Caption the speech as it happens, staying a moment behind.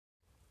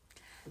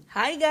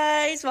Hi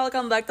guys,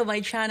 welcome back to my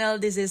channel.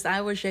 This is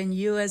Iwashan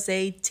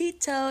USA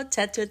Tito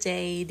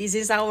Tatote. This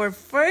is our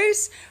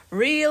first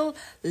real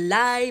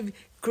live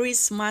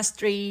Christmas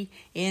tree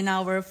in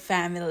our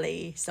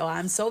family. So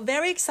I'm so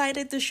very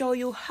excited to show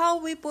you how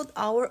we put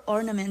our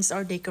ornaments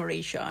or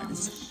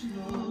decorations.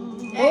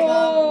 There you go.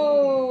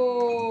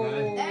 Oh!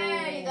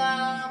 There you go.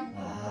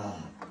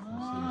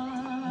 Wow!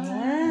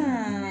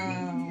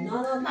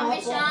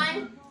 Mommy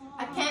Shine,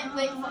 I can't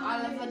wait for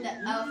Oliver the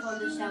elf on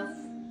the shelf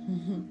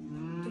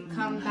to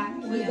come back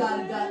You here.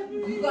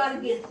 gotta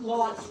get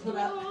lots put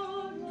up.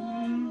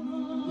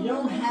 You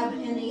don't have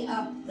any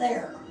up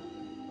there.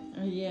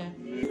 Yeah.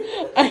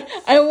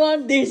 I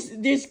want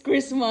this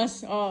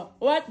Christmas.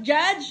 What,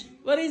 Judge?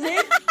 What is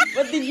it?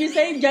 What did you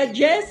say,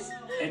 judges?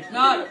 It's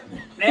not.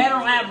 They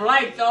don't have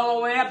lights all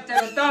the way up to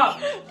the top.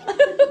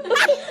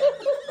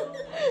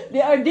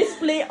 They are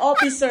display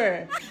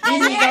officer.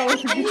 And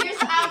here's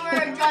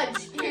our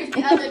judge. Here's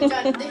the other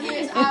judge.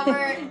 Here's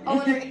our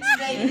owner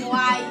explaining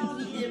why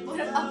he didn't put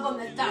it up on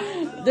the top.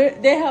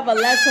 They have a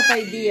lots of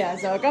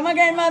ideas. So come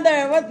again,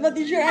 mother. What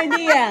is your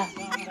idea?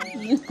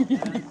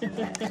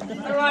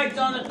 The lights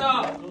on the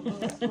top.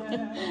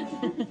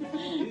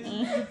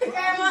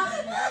 Grandma.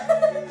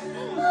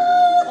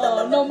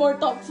 Oh, no more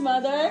talks,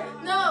 mother.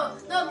 No,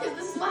 because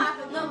this is what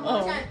happened. No,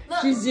 Oh, Shine, look.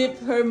 she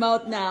zipped her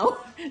mouth now.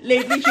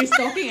 Lately, she's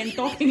talking and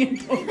talking and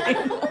talking.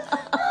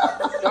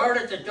 Start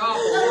at the top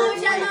and No, work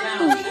your Shine, way no, down.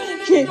 no, no,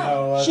 no, She, no,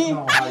 No, that's she,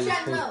 not how you're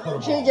supposed to put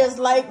them she all. just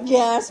like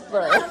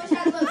Jasper. no,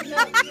 Shine, look, look.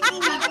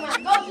 Grandma,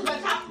 go to the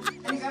top.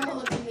 And Grandma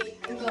look at me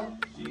and go.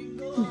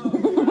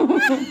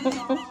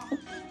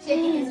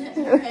 Shaking his head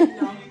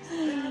no.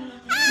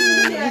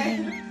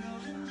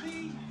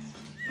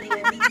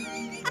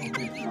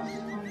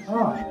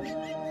 Ah,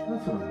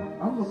 that's what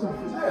I'm looking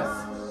for this.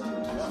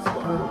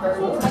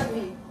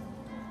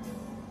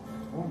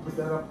 I won't put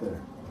that up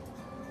there.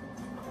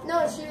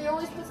 No, she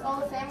always puts all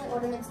the family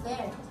ornaments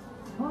there.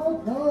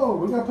 Oh, no,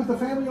 we gotta put the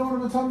family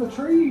ornaments on the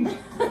tree.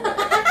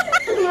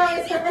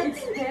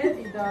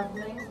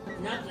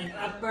 Nothing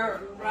up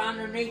there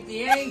underneath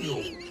the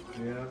angel.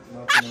 Yeah,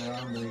 nothing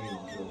around the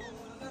angel.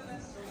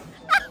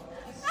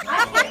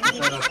 I Put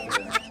that up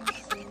there.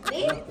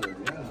 See? Up there.